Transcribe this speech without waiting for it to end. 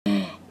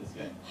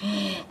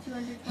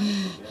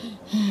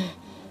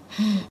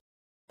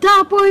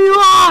Stop where you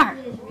are!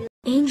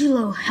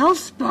 Angelo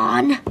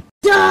Hellspawn,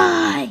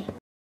 die!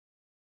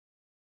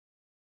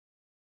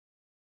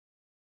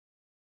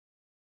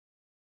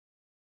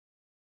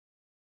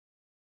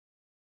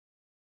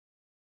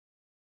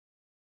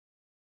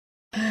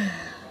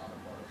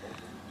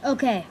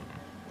 Okay,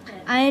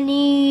 I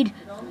need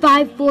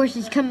 5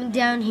 forces coming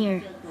down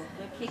here.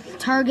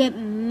 Target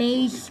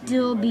may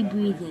still be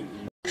breathing.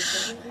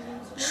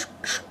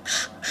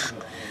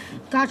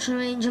 Gotcha,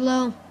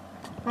 Angelo.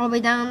 I'll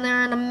be down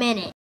there in a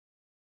minute.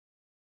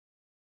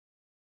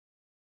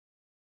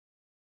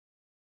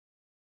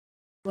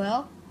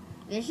 Well,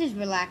 this is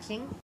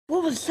relaxing.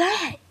 What was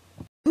that?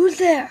 Who's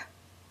there?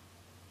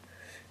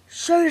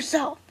 Show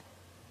yourself.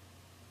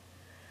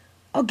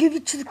 I'll give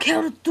it to the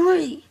count of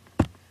 3.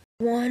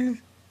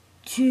 1,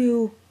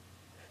 2,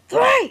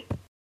 3!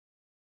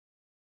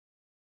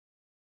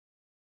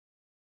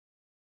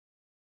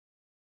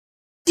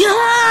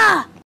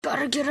 Ah!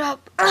 Gotta get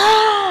up.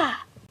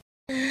 Ah!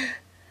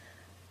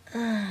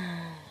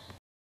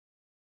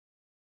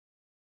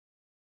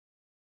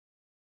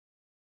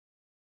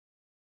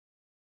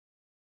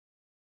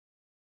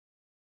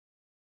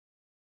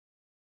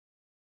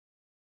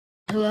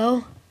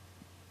 Hello?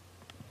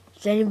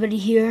 Is anybody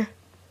here?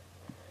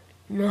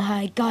 Know how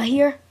I got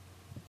here?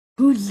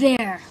 Who's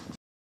there?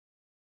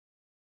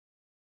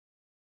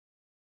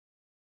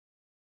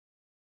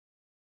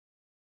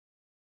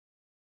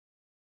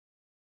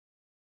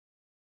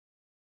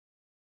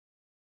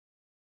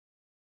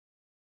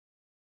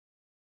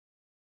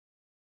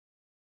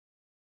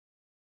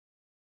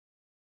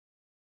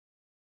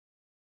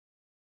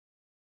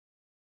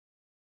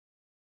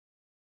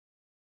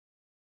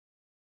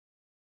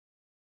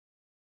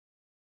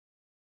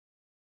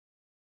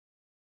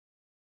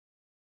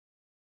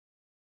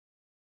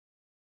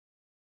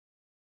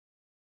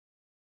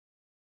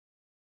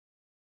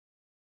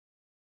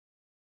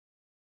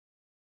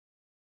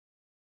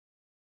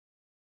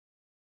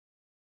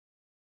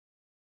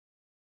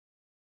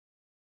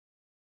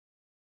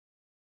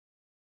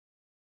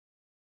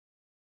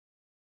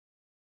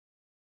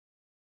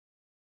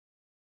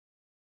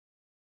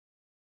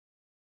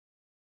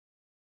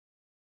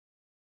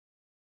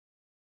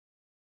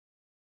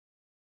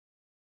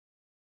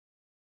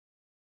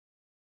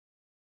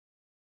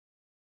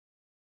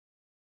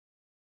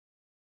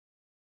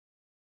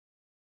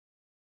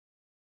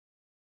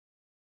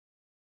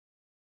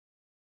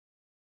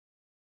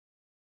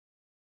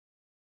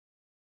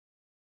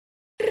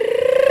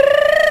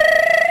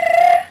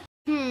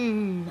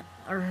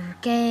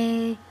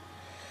 Okay.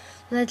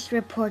 Let's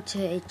report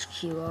to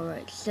HQ.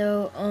 Alright,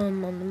 so,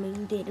 on the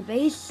main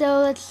database. So,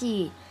 let's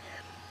see.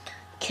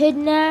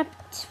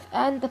 Kidnapped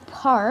at the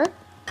park.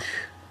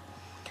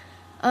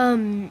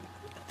 Found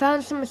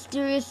some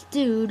mysterious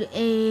dude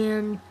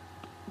and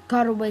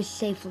got away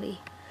safely.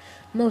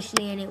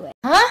 Mostly anyway.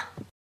 Huh?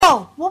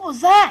 Oh, what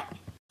was that?